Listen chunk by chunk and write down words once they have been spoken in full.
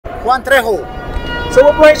Juan Trejo. So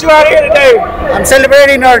what brings you out here today? I'm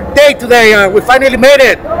celebrating our day today. We finally made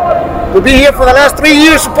it. We've been here for the last 3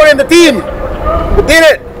 years supporting the team. We did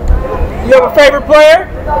it. You have a favorite player?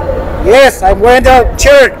 Yes, I'm wearing the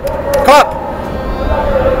shirt, cup.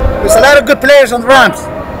 There's a lot of good players on the Rams.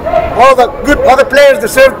 All the good other players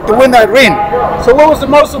deserve to win that ring. So what was the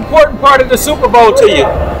most important part of the Super Bowl to you?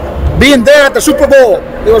 Being there at the Super Bowl.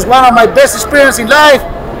 It was one of my best experiences in life,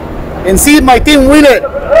 and seeing my team win it.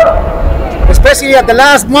 Especially at the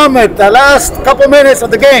last moment, the last couple minutes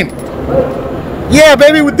of the game. Yeah,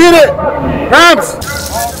 baby, we did it. Rams.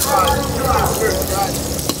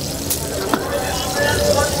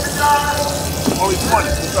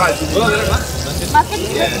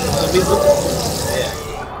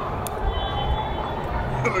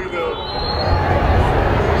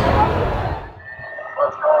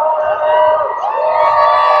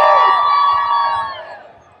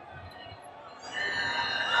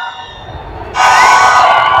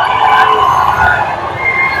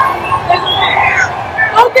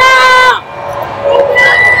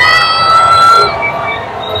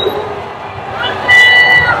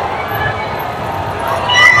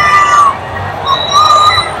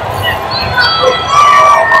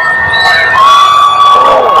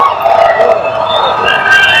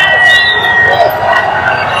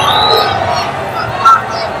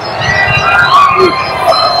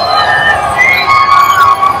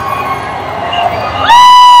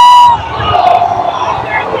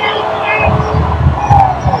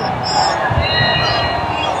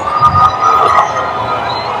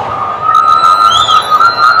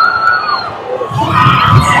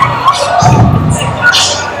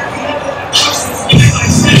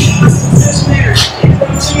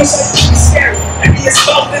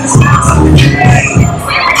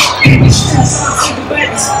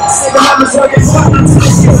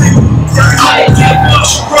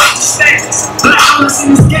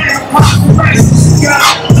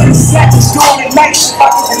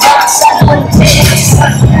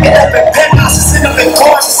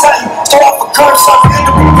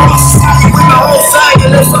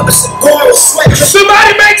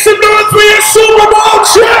 Somebody make some noise for your Super Bowl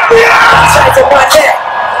champion!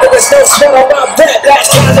 There was no sweat on my back,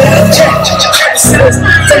 last time that I checked.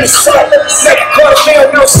 From the sun, make a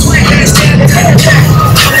 $250,000, no sweat, last time that I checked.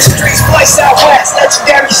 The streets place out west,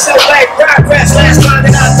 legendary so like progress, last time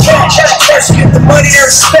that I checked. First get the money and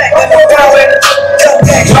respect, then the power and come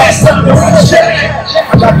back, last time that I checked.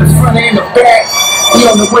 I got the front and the back, we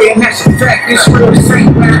on the way and that's a fact, this real, this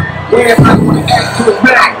ain't rap. Yeah, everybody wanna act to it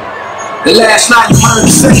back. The last night you heard me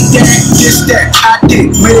say that, just that, I did,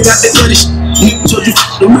 made it out the finish. So you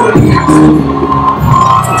the movie.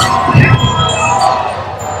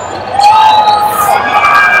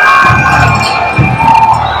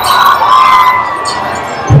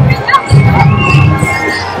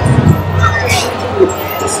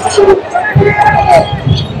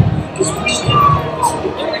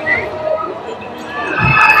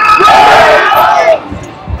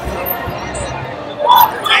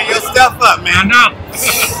 Clean your stuff up, man. I know.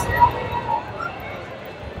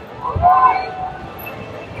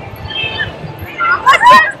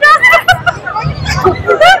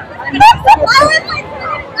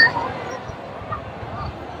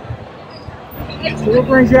 So what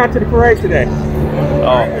brings you out to the parade today?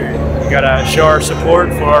 Oh, we gotta show our support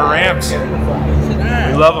for our Rams. We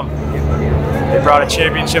love them. They brought a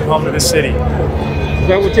championship home to the city. Is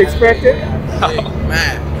that what you expected? Oh,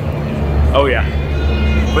 man. Oh, yeah.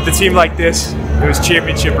 With a team like this, it was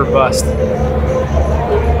championship or bust.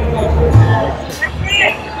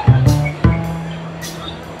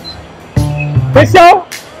 This show?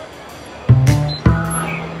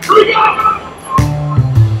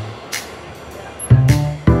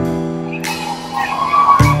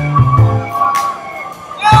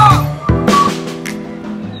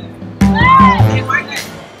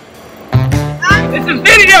 This is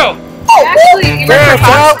video! Actually,